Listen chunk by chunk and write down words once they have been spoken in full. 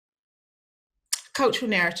cultural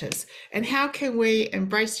narratives, and how can we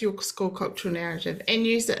embrace your school cultural narrative and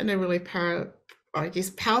use it in a really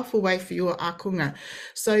powerful way for your ākonga.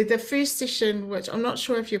 So the first session, which I'm not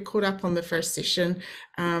sure if you're caught up on the first session,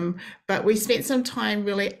 but we spent some time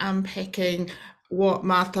really unpacking what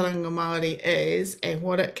mātauranga Māori is and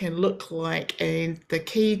what it can look like, and the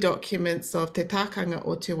key documents of Te Takanga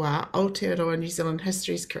o te Wā, Aotearoa New Zealand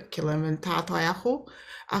Histories curriculum, and tātai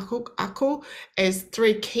ako as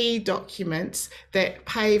three key documents that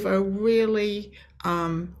pave a really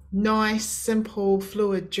nice, simple,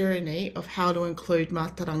 fluid journey of how to include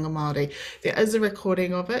mātauranga Māori. There is a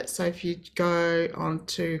recording of it, so if you go on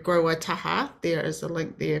to Grow Waitaha, there is a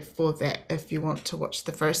link there for that if you want to watch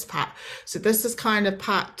the first part. So this is kind of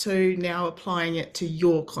part two, now applying it to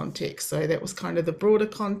your context. So that was kind of the broader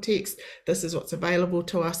context. This is what's available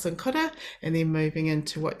to us in kura, and then moving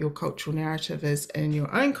into what your cultural narrative is in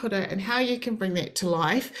your own kura and how you can bring that to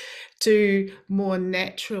life to more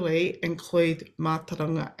naturally include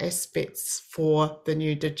mātauranga aspects for the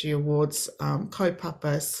new DigiAwards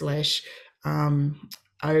kaupapa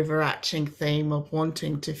 / overarching theme of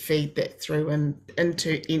wanting to feed that through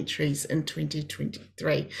into entries in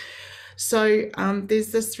 2023. So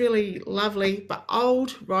there's this really lovely but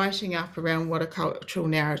old writing up around what a cultural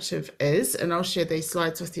narrative is, and I'll share these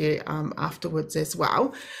slides with you afterwards as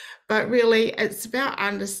well. But really, it's about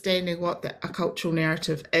understanding what a cultural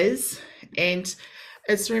narrative is, and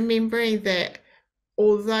it's remembering that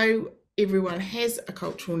although everyone has a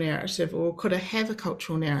cultural narrative or could have a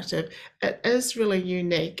cultural narrative, it is really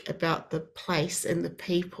unique about the place and the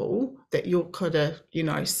people that your kura,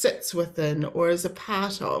 sits within or is a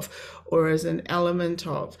part of or is an element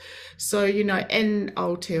of. So, in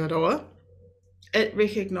Aotearoa, it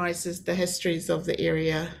recognises the histories of the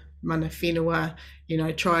area, mana whenua,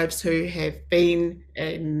 tribes who have been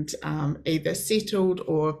and either settled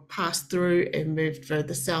or passed through and moved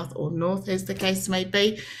further south or north, as the case may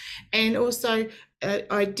be, and also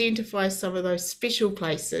identify some of those special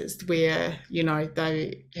places where,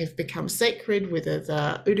 they have become sacred, whether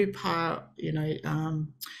the urupa,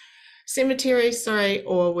 cemetery,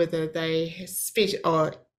 or whether they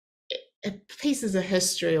or pieces of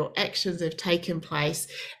history or actions have taken place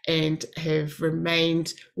and have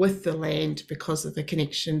remained with the land because of the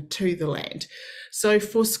connection to the land. So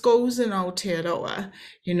for schools in Aotearoa,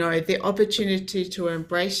 the opportunity to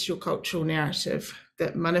embrace your cultural narrative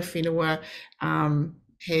that mana whenua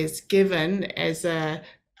has given as a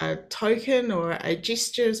token or a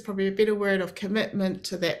gesture is probably a better word of commitment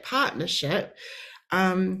to that partnership.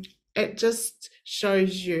 It just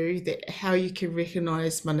shows you that how you can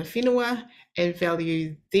recognise mana whenua and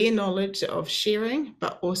value their knowledge of sharing,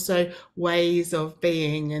 but also ways of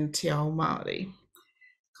being in te ao Māori.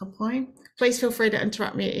 Ka pai. Please feel free to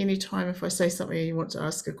interrupt me at any time if I say something and you want to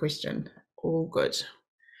ask a question. All good.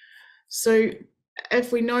 So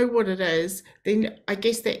if we know what it is, then I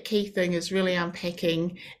guess that key thing is really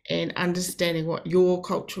unpacking and understanding what your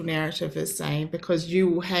cultural narrative is saying, because you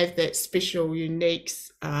will have that special, unique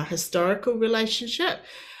historical relationship.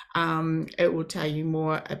 It will tell you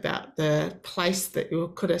more about the place that your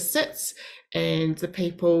kura sits and the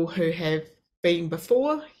people who have been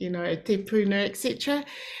before, te puna, etc.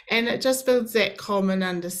 And it just builds that common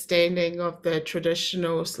understanding of the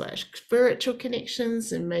traditional / spiritual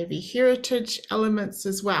connections and maybe heritage elements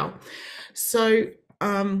as well. So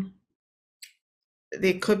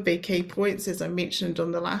there could be key points, as I mentioned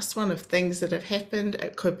on the last one, of things that have happened.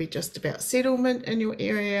 It could be just about settlement in your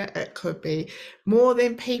area. It could be more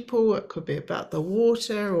than people. It could be about the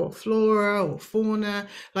water or flora or fauna.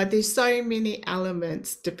 Like, there's so many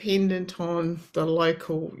elements dependent on the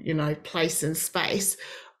local, place and space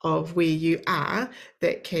of where you are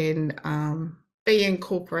that can be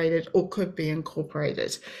incorporated or could be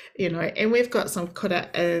incorporated, and we've got some kura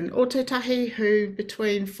in Ōtautahi who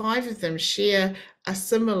between 5 of them share a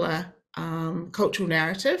similar cultural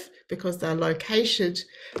narrative because they're located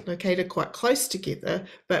quite close together,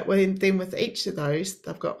 but then with each of those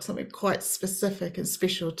they've got something quite specific and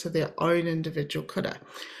special to their own individual kura.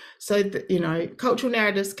 So cultural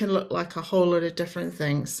narratives can look like a whole lot of different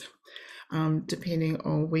things depending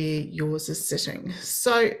on where yours is sitting.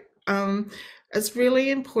 So it's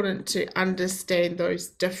really important to understand those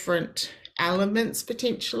different elements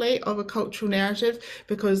potentially of a cultural narrative,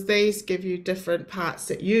 because these give you different parts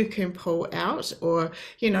that you can pull out or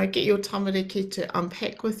get your tamariki to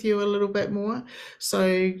unpack with you a little bit more.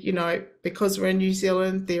 So because we're in New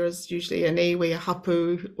Zealand, there is usually an iwi, a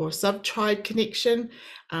hapu or sub-tribe connection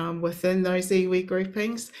within those iwi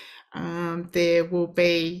groupings. There will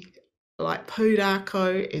be like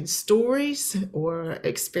pūrākau and stories or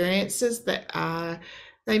experiences that are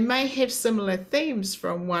They may have similar themes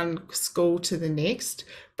from one school to the next,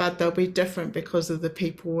 but they'll be different because of the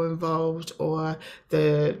people involved or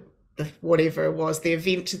the whatever it was, the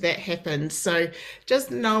event that happened. So just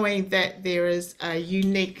knowing that there is a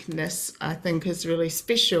uniqueness, I think, is really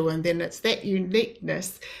special. And then it's that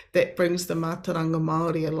uniqueness that brings the mātauranga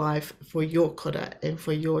Māori alive for your kura and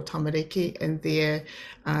for your tamariki and their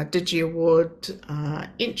DigiAward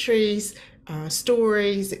entries,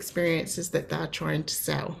 stories, experiences that they're trying to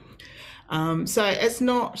sell. So it's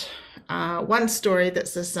not one story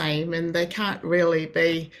that's the same, and they can't really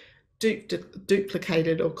be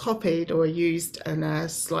duplicated or copied or used in a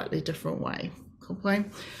slightly different way. Okay?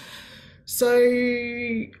 So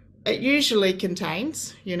it usually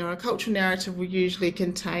contains, a cultural narrative will usually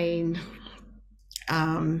contain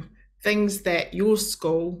things that your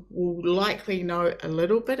school will likely know a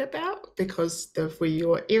little bit about because of where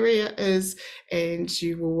your area is, and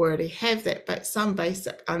you will already have that, but some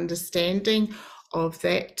basic understanding of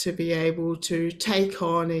that to be able to take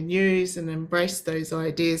on and use and embrace those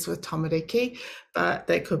ideas with tamariki. But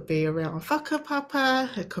that could be around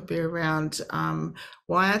whakapapa, it could be around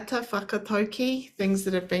waiata whakatauki, things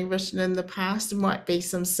that have been written in the past. It might be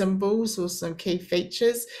some symbols or some key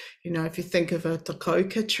features. If you think of a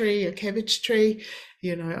takauka tree, a cabbage tree,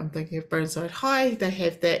 I'm thinking of Burnside High, they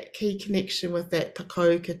have that key connection with that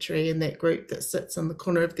takauka tree and that group that sits in the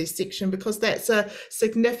corner of their section, because that's a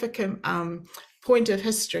significant point of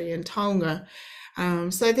history in Taonga.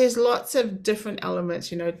 So there's lots of different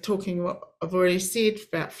elements, talking what I've already said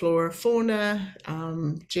about flora, fauna,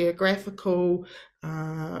 geographical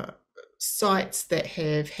sites that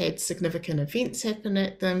have had significant events happen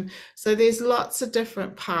at them. So there's lots of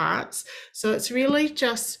different parts. So it's really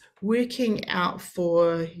just working out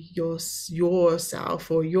for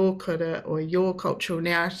yourself or your kura or your cultural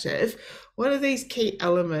narrative, what are these key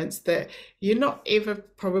elements that you're not ever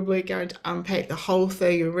probably going to unpack the whole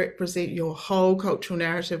thing and represent your whole cultural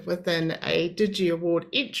narrative within a DigiAward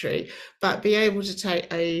entry, but be able to take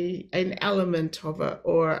an element of it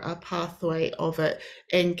or a pathway of it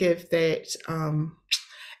and give that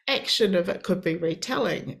action of it. Could be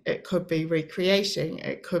retelling, it could be recreating,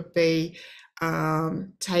 it could be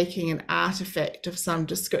taking an artifact of some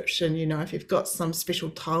description, if you've got some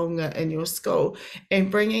special taonga in your school,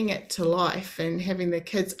 and bringing it to life and having the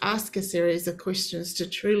kids ask a series of questions to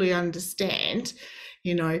truly understand,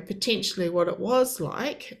 potentially what it was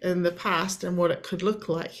like in the past and what it could look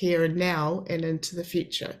like here and now and into the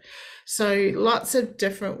future. So lots of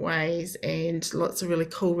different ways and lots of really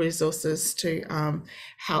cool resources to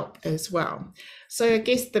help as well. So I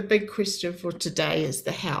guess the big question for today is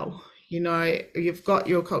the how. You've got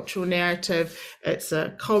your cultural narrative. It's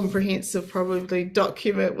a comprehensive, probably,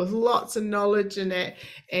 document with lots of knowledge in it.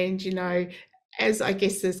 And, as I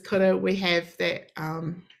guess as kura, we have that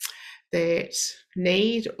that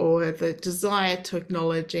need or the desire to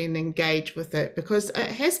acknowledge and engage with it, because it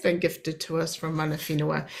has been gifted to us from mana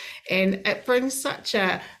whenua, and it brings such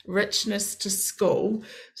a richness to schools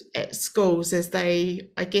as they,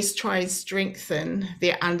 I guess, try and strengthen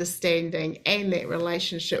their understanding and that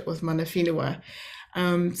relationship with mana whenua.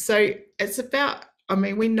 So it's about,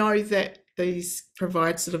 we know that these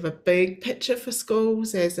provide sort of a big picture for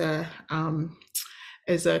schools as a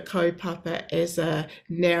kaupapa, as a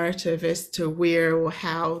narrative as to where or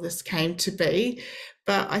how this came to be.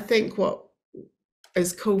 But I think what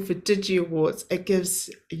is cool for DigiAwards, it gives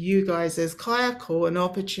you guys as kaiako an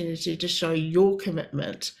opportunity to show your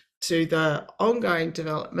commitment to the ongoing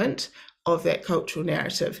development of that cultural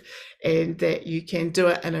narrative, and that you can do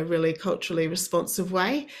it in a really culturally responsive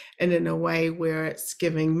way and in a way where it's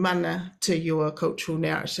giving mana to your cultural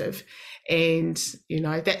narrative. And,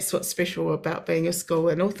 that's what's special about being a school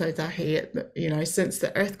in Ōtautahi, since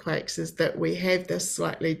the earthquakes, is that we have this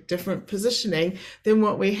slightly different positioning than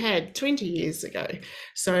what we had 20 years ago.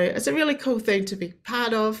 So it's a really cool thing to be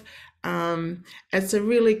part of. It's a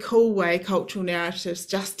really cool way, cultural narratives,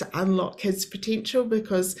 just to unlock kids' potential,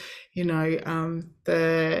 because,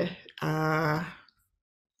 the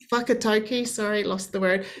whakatauki, sorry, lost the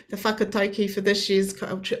word. The whakatauki for this year's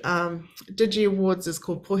DigiAwards is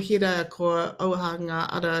called Pohira ko Ohanga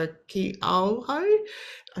Ara Ki Aohau,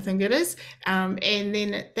 I think it is. And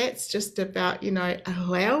then that's just about,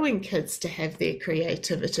 allowing kids to have their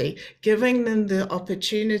creativity, giving them the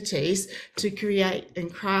opportunities to create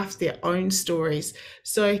and craft their own stories.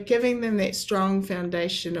 So giving them that strong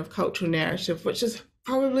foundation of cultural narrative, which is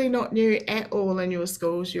probably not new at all in your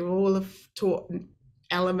schools. You all have taught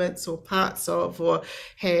elements or parts of, or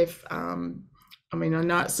have, I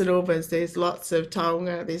know at St Albans there's lots of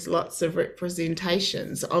taonga, there's lots of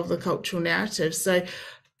representations of the cultural narrative. So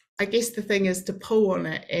I guess the thing is to pull on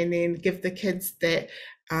it and then give the kids that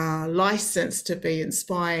license to be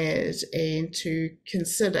inspired and to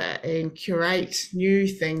consider and curate new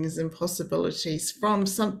things and possibilities from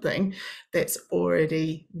something that's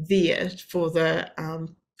already there for the,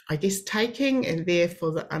 I guess, taking, and there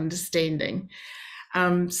for the understanding.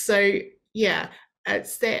 So yeah,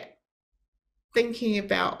 it's that thinking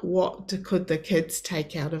about what could the kids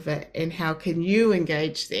take out of it and how can you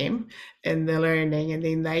engage them in the learning, and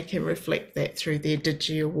then they can reflect that through their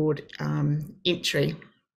DigiAward entry.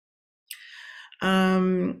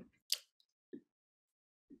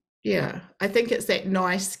 Yeah, I think it's that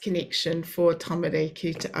nice connection for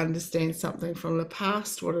tamariki to understand something from the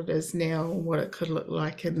past, what it is now, and what it could look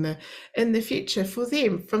like in the future for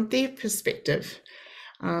them from their perspective.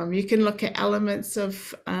 You can look at elements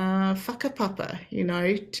of whakapapa, you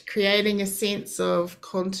know, creating a sense of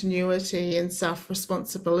continuity and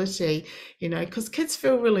self-responsibility, you know, because kids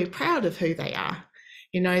feel really proud of who they are.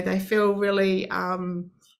 You know, they feel really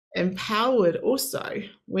empowered also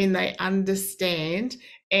when they understand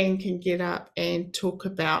and can get up and talk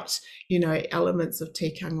about, you know, elements of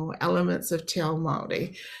tikanga or elements of te ao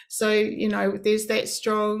Māori. So, you know, there's that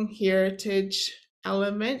strong heritage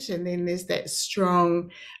element, and then there's that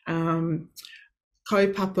strong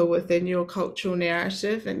kaupapa within your cultural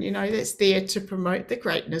narrative, and you know that's there to promote the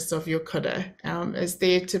greatness of your kura, is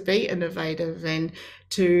there to be innovative and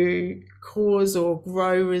to cause or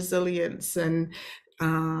grow resilience and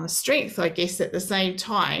strength, I guess, at the same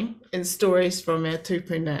time, in stories from our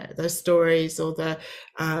tupuna, the stories or the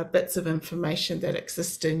bits of information that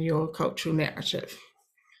exist in your cultural narrative.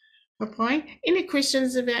 Okay, any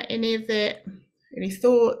questions about any of that? Any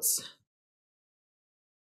thoughts?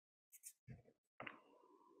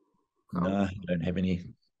 No, I don't have any.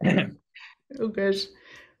 All good.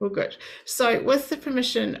 All good. So with the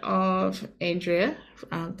permission of Andrea,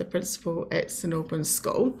 the principal at St Albans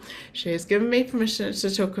School, she has given me permission to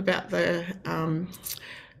talk about the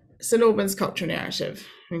St Albans cultural narrative.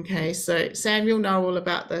 Okay, so Sam, you'll know all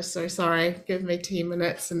about this, so sorry, give me 10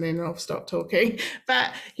 minutes and then I'll stop talking.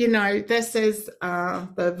 But, you know, this is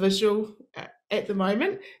the visual at the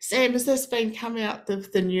moment. Sam, has this been come out,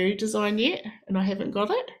 the new design yet? And I haven't got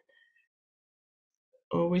it?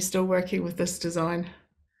 Or are we still working with this design?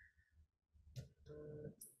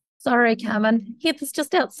 Sorry, Carmen. Heather's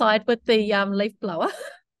just outside with the leaf blower.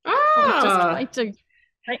 I just tried to.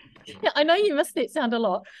 I know you missed that sound a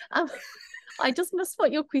lot. I just missed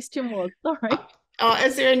what your question was. Sorry. Oh,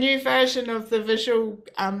 is there a new version of the visual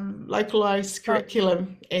localized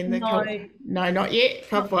curriculum in the No, not yet.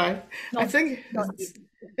 I think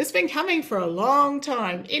it's been coming for a long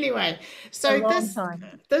time. Anyway, so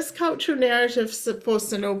this cultural narrative for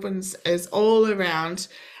St Albans is all around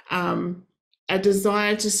a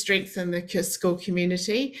desire to strengthen the school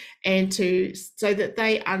community and so that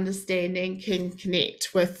they understand and can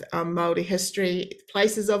connect with Māori history,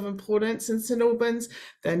 places of importance in St Albans,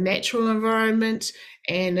 the natural environment,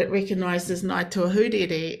 and it recognises Ngāi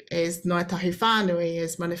Tuahurere as Ngāi Tahu Whānui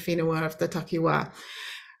as mana whenua of the takiwā.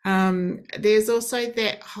 There's also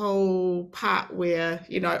that whole part where,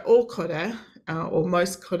 you know, all kura, or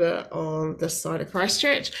most kura on this side of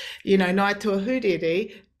Christchurch, you know, Ngāi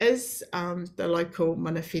Tuahurere is the local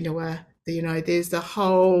mana whenua. You know, there's the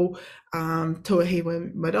whole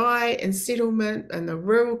tuahiwa marae and settlement and the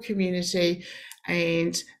rural community,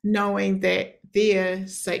 and knowing that their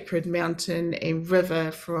sacred mountain and river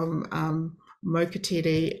from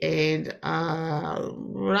Mokateri and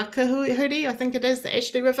Rakahuri, I think it is, the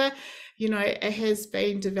Ashley River, you know, it has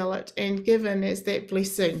been developed and given as that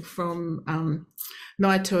blessing from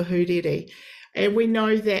Ngāi Tuahurere. And we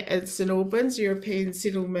know that in St Albans, European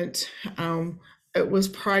settlement, it was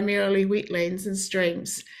primarily wetlands and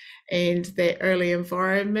streams, and that early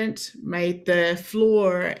environment made the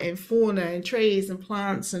flora and fauna and trees and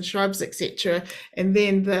plants and shrubs, etc. And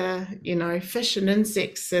then the, you know, fish and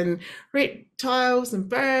insects and reptiles and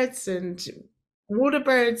birds and water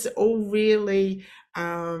birds all really,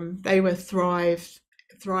 they were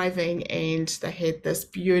thriving, and they had this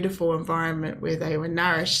beautiful environment where they were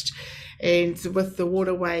nourished. And with the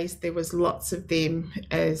waterways, there was lots of them,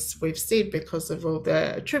 as we've said, because of all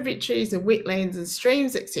the tributaries and wetlands and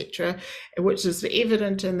streams, etc., which is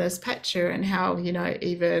evident in this picture, and how, you know,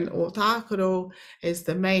 even Āotearoa is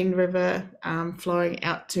the main river flowing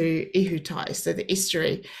out to Ihutai, so the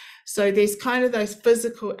estuary. So there's kind of those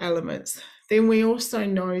physical elements. Then we also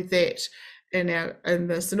know that in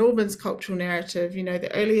the St Albans cultural narrative, you know,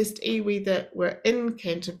 the earliest iwi that were in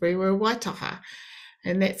Canterbury were Waitaha.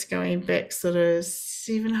 and that's going back sort of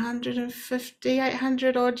 750,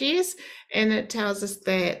 800 odd years. And it tells us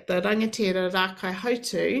that the rangatira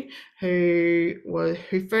Rākaihautū,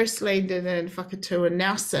 who first landed in Whakatua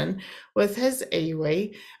Nelson with his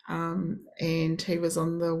iwi, and he was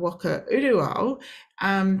on the whakaaro,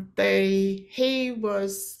 he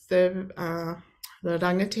was the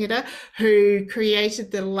rangatira who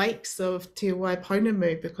created the lakes of Te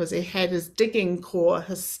Waipounamu because he had his digging core,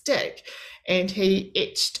 his stick, and he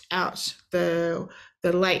etched out the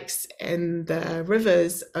lakes and the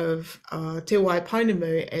rivers of Te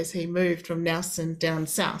Waipounamu as he moved from Nelson down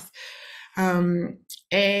south.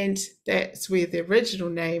 And that's where the original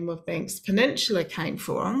name of Banks Peninsula came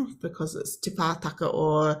from, because it's Te Pātaka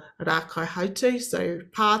or Rākaihautū. So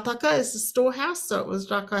Pātaka is the storehouse, so it was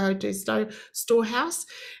Rākaihautū's storehouse.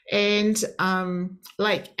 And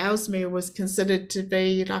Lake Ellesmere was considered to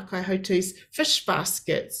be Rākaihautū's fish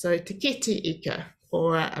basket, so Te Kete Ika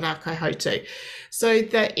or Rākaihautū. So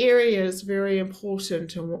the area is very important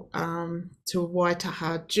to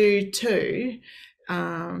Waitaha due to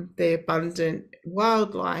the abundant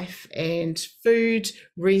wildlife and food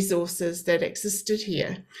resources that existed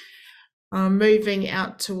here. Moving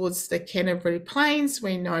out towards the Canterbury Plains,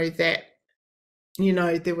 we know that,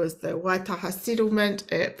 there was the Waitaha settlement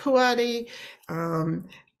at Puari, and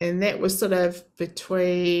that was sort of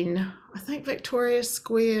between, I think, Victoria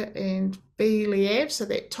Square and Beeley Ave, so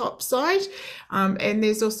that top side. And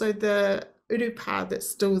there's also the Urupa that's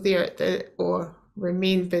still there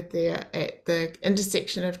remembered there at the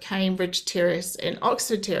intersection of Cambridge Terrace and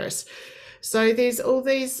Oxford Terrace. So there's all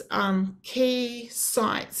these key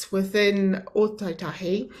sites within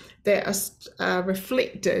Ōtautahi that are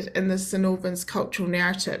reflected in the St Albans cultural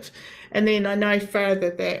narrative. And then I know further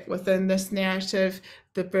that within this narrative,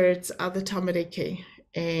 the birds are the tamariki,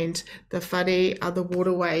 and the whare are the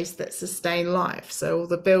waterways that sustain life. So all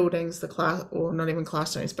the buildings, or not even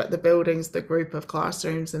classrooms, but the buildings, the group of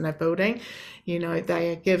classrooms in a building,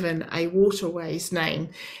 they are given a waterways name.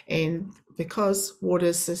 And because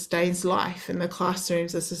water sustains life, and the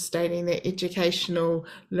classrooms are sustaining their educational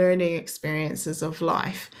learning experiences of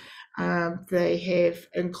life, they have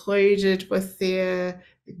included with their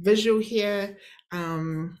visual here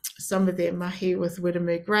some of their mahi with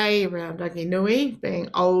Wiremu Grey around Ranginui, being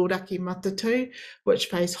old Aki Matatu,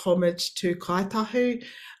 which pays homage to Kaitahu.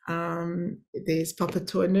 There's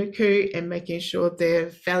Papatua Nuku, and making sure their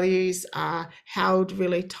values are held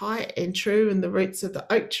really tight and true in the roots of the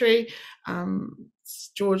oak tree.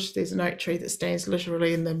 George, there's an oak tree that stands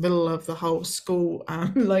literally in the middle of the whole school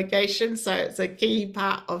location, so it's a key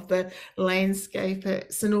part of the landscape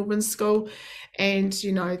at St Albans School. And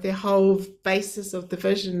the whole basis of the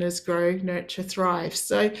vision is grow, nurture, thrive.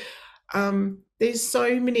 So there's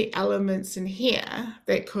so many elements in here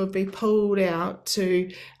that could be pulled out to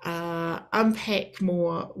unpack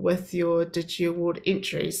more with your DigiAward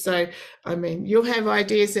entries. So, I mean, you'll have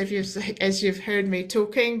ideas as you've heard me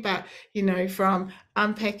talking, but, from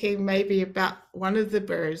unpacking maybe about one of the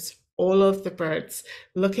birds, all of the birds,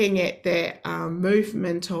 looking at that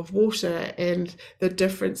movement of water and the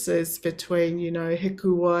differences between,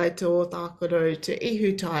 hikuwai to ōtākaro to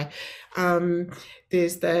ihutai.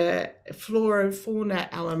 There's the flora and fauna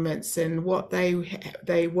elements and what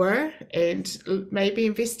they were, and maybe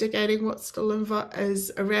investigating what still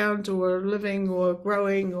is around or living or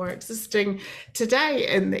growing or existing today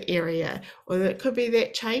in the area, or it could be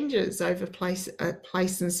that changes over place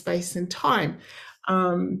and space and time.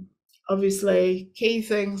 Obviously, key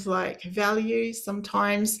things like values,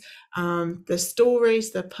 sometimes the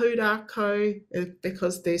stories, the pūrākau,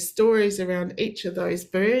 because there's stories around each of those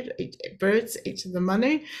birds, each of the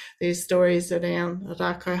manu. There's stories around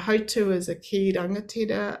Rākaihautū as a key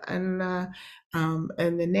rangatira in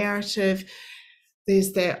the narrative.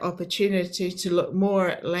 There's that opportunity to look more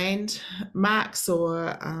at landmarks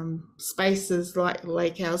or spaces like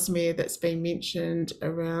Lake Ellesmere that's been mentioned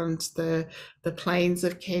around the plains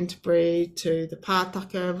of Canterbury to the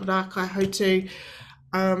Pātaka of Rākaihautū.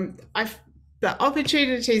 The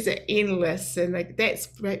opportunities are endless, and that's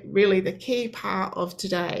really the key part of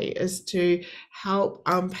today, is to help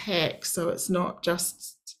unpack, so it's not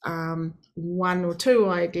just one or two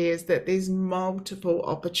ideas, that there's multiple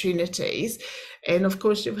opportunities. And of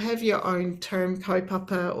course you'll have your own term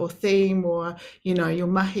kaupapa or theme, or your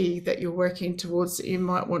mahi that you're working towards, that you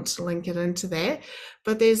might want to link it into that.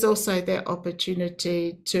 But there's also that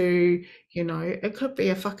opportunity to, it could be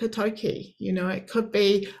a whakatauki, it could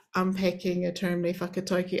be unpacking a term me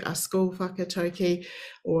whakatauki, a school whakatauki,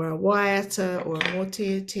 or a waiata, or a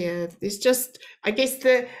motiatia. There's just, I guess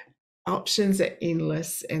the options are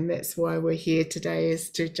endless, and that's why we're here today, is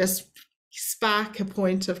to just spark a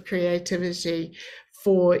point of creativity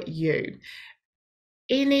for you.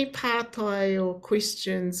 Any pātai or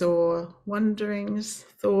questions or wonderings,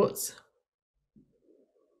 thoughts?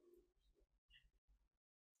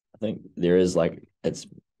 I think there is the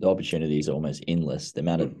opportunities are almost endless. The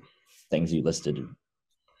amount of things you listed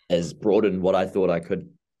has broadened what I thought I could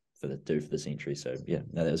do for the century. So yeah,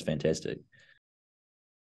 no, that was fantastic.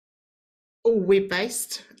 All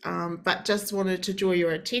web-based, but just wanted to draw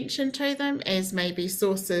your attention to them as maybe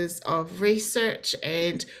sources of research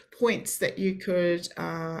and points that you could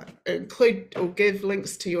include or give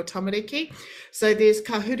links to your tamariki. So there's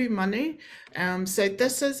Ka Huru Manu. So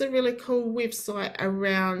this is a really cool website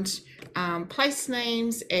around place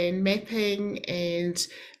names and mapping, and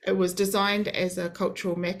it was designed as a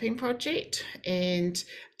cultural mapping project, and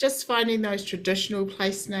just finding those traditional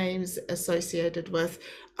place names associated with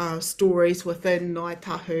stories within Ngāi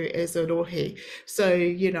Tahu as a rohe. So,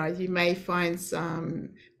 you know, you may find some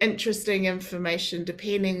interesting information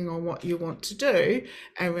depending on what you want to do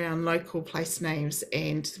around local place names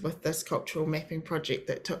and with this cultural mapping project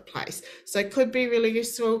that took place. So it could be really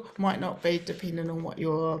useful, might not be, depending on what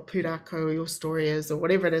your pūrākau or your story is or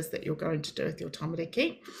whatever it is that you're going to do with your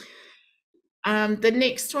tamariki. The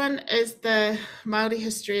next one is the Māori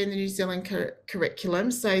history in the New Zealand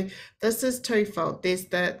curriculum. So this is twofold. This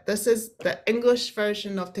is the English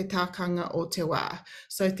version of Te Takanga o Te Wā.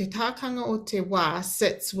 So Te Takanga o Te Wā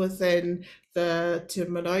sits within the Te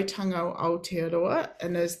Marautanga o Aotearoa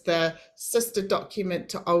and is the sister document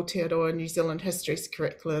to Aotearoa New Zealand Histories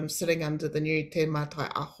curriculum, sitting under the new Te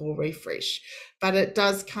Mātai Aho refresh. But it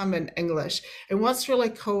does come in English. And what's really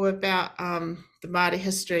cool about the Māori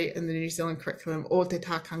history in the New Zealand curriculum, or Te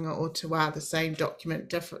Takanga o Te Wā, the same document,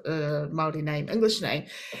 different Māori name, English name,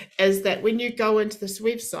 is that when you go into this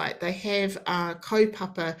website, they have a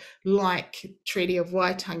kaupapa like Treaty of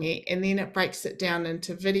Waitangi, and then it breaks it down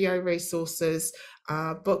into video resources,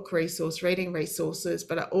 book resource, reading resources,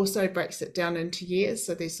 but it also breaks it down into years.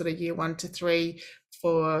 So there's sort of year 1 to 3,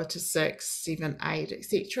 4 to 6, 7, 8,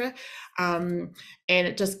 etc. And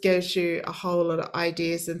it just gives you a whole lot of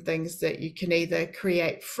ideas and things that you can either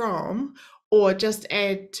create from or just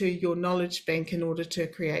add to your knowledge bank in order to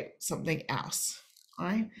create something else.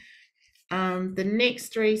 Right? The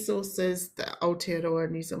next resource is the Aotearoa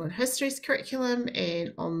New Zealand Histories curriculum,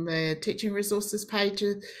 and on the teaching resources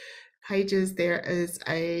pages there is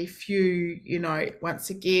a few, you know, once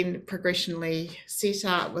again progressionally set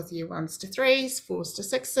up with year 1s to 3s, 4s to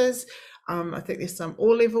 6s. I think there's some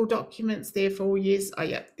O-level documents there for all years. Oh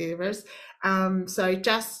yeah, there is. So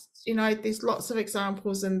just, you know, there's lots of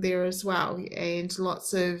examples in there as well, and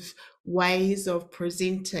lots of ways of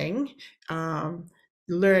presenting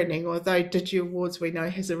learning, although DigiAwards we know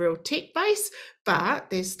has a real tech base, but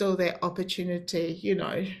there's still that opportunity, you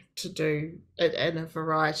know, to do it in a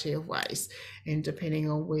variety of ways, and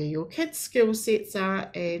depending on where your kids' skill sets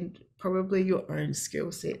are and probably your own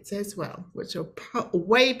skill sets as well, which are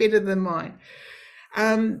way better than mine.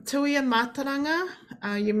 Tuia Mātauranga,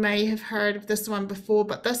 you may have heard of this one before,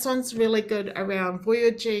 but this one's really good around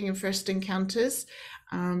voyaging and first encounters.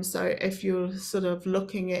 So if you're sort of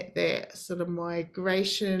looking at that sort of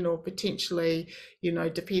migration, or potentially, you know,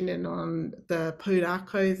 depending on the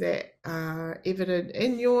pūrākau that are evident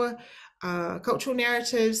in your cultural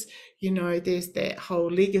narratives, you know, there's that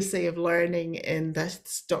whole legacy of learning in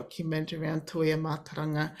this document around Tuia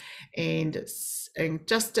Mātauranga, and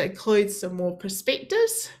just to include some more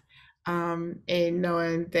perspectives, and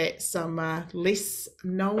knowing that some are less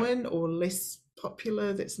known or less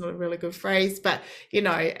popular. That's not a really good phrase, but you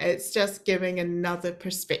know, it's just giving another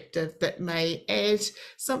perspective that may add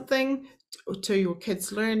something to your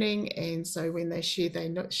kids' learning, and so when they share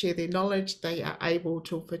their knowledge, they are able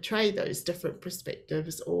to portray those different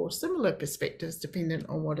perspectives or similar perspectives depending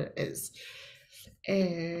on what it is.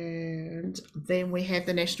 And then we have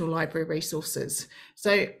the National Library resources.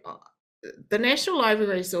 So the National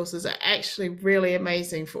Library resources are actually really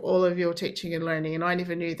amazing for all of your teaching and learning, and I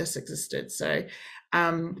never knew this existed. So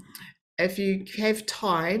if you have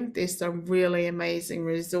time, there's some really amazing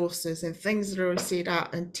resources and things that are set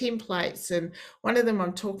up and templates, and one of them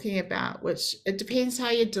I'm talking about, which it depends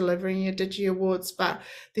how you're delivering your DigiAwards, but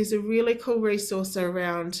there's a really cool resource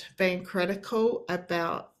around being critical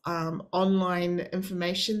about online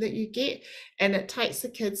information that you get, and it takes the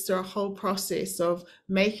kids through a whole process of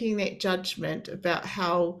making that judgment about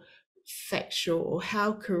how factual or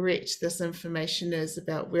how correct this information is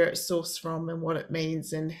about where it's sourced from and what it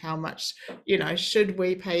means and how much, you know, should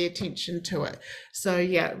we pay attention to it. So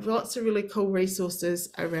yeah, lots of really cool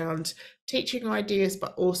resources around teaching ideas,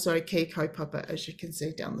 but also key kaupapa, as you can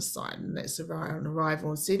see down the side, and that's around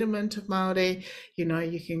arrival and settlement of Māori. You know,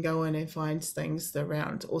 you can go in and find things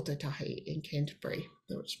around Ōtautahi in Canterbury,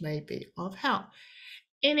 which may be of help.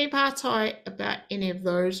 Any pātai about any of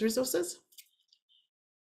those resources?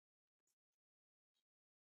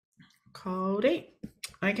 Kaori.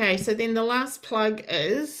 Okay, so then the last plug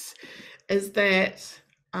is that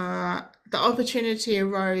the opportunity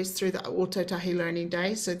arose through the Ōtautahi Learning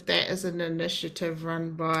Day. So that is an initiative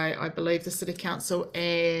run by, I believe, the City Council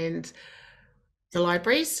and the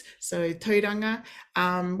libraries, so tūranga.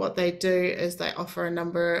 What they do is they offer a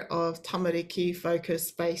number of tamariki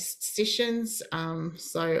focus based sessions.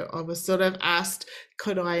 So I was sort of asked,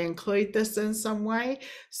 could I include this in some way?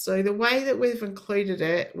 So the way that we've included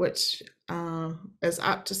it, which is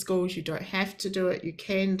up to schools, you don't have to do it, you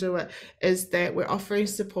can do it, is that we're offering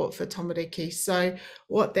support for tamariki. So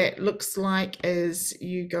what that looks like is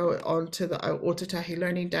you go on to the Ōtautahi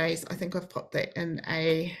Learning Days. I think I've popped that in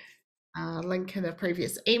a link in a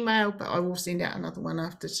previous email, but I will send out another one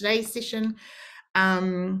after today's session.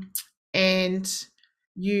 And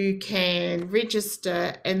you can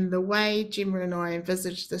register, and the way Gemma and I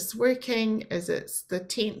envisage this working is it's the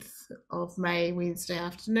 10th of May, Wednesday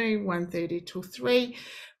afternoon, 1:30 till 3,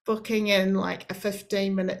 booking in like a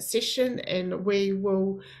 15-minute session, and we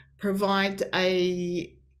will provide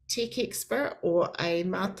a tech expert or a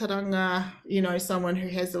mātauranga, you know, someone who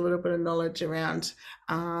has a little bit of knowledge around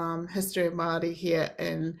history of Māori here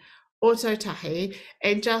in Ōtautahi,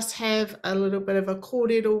 and just have a little bit of a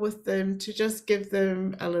kōrero with them to just give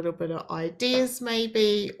them a little bit of ideas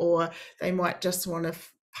maybe, or they might just want to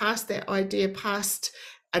pass that idea past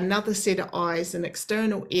another set of eyes, an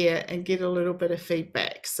external ear, and get a little bit of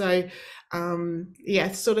feedback. So yeah,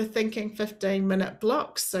 sort of thinking 15-minute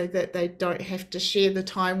blocks so that they don't have to share the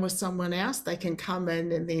time with someone else. They can come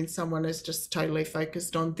in and then someone is just totally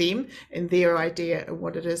focused on them and their idea and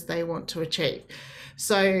what it is they want to achieve.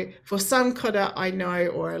 So for some kura, I know,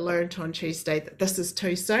 or I learned on Tuesday, that this is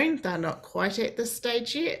too soon. They're not quite at this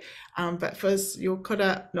stage yet. But for your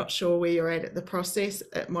kura, not sure where you're at the process,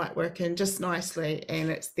 it might work in just nicely, and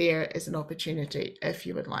it's there as an opportunity if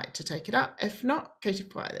you would like to take it up. If not, go to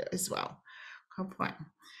pai as well.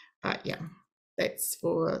 But yeah, that's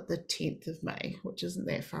for the 10th of May, which isn't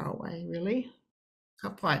that far away really.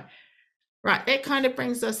 Right, that kind of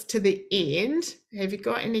brings us to the end. Have you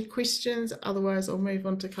got any questions? Otherwise, I'll move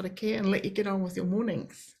on to karakia and let you get on with your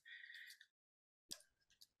mornings.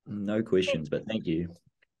 No questions, but thank you.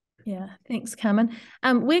 Yeah, thanks, Carmen.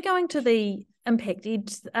 We're going to the Impact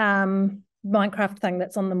Edge Minecraft thing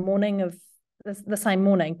that's on the morning of the same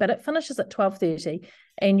morning, but it finishes at 12:30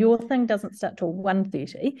 and your thing doesn't start till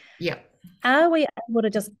 1:30. Yeah. Are we able to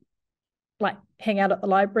just like hang out at the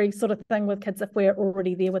library sort of thing with kids if we're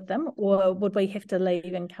already there with them, or would we have to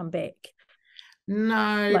leave and come back?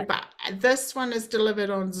 No, but this one is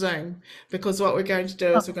delivered on Zoom, because what we're going to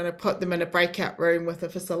do is we're going to put them in a breakout room with a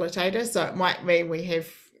facilitator. So it might mean we have,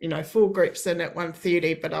 you know, 4 groups in at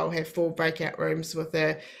 1:30, but I'll have 4 breakout rooms with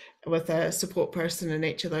a support person in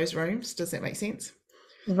each of those rooms. Does that make sense?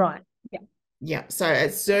 Right. Yeah. Yeah. So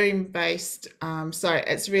it's Zoom based. So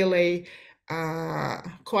it's really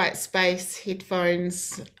quiet space,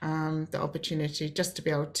 headphones, the opportunity just to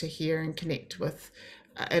be able to hear and connect with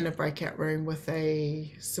in a breakout room with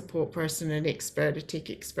a support person, an expert, a tech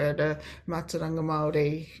expert, a mātauranga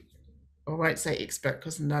Māori. I won't say expert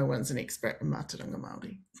because no one's an expert in mātauranga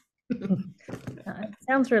Māori.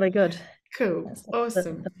 Sounds really good. Cool.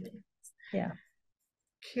 Awesome. Yeah.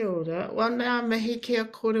 Kia ora. Well, nā mihi ki a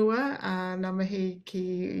korua, nā mihi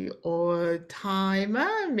ki o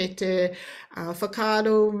taima, me te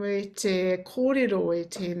whakaaro, me te kōrero e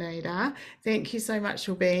tēnei rā. Thank you so much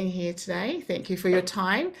for being here today. Thank you for your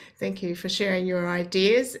time. Thank you for sharing your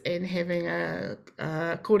ideas and having a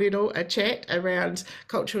kōrero, a chat around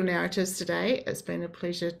cultural narratives today. It's been a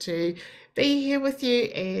pleasure to be here with you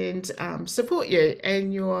and support you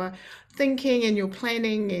in your thinking and your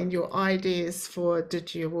planning and your ideas for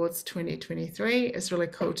DigiAwards 2023. It's really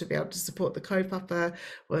cool to be able to support the kaupapa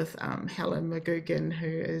with Helen McGugan, who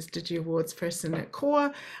is DigiAwards person at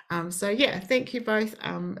core. So yeah, thank you both.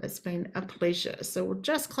 It's been a pleasure. So we'll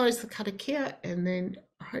just close the karakia and then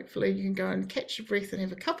hopefully you can go and catch your breath and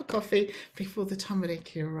have a cup of coffee before the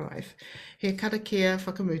tamariki arrive. He karakia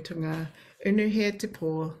whakamutunga, unu hea te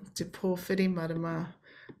pō whiri marama,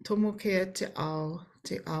 tomo kia te ao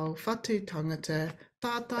whatu tangata,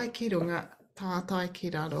 tātai ki runga, tātai ki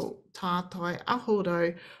raro, tātai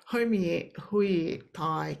ahoro, haumi e, hui e,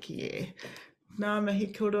 tai ki e. Nā mihi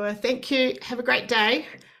korua. Thank you. Have a great day.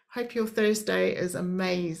 Hope your Thursday is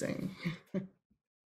amazing.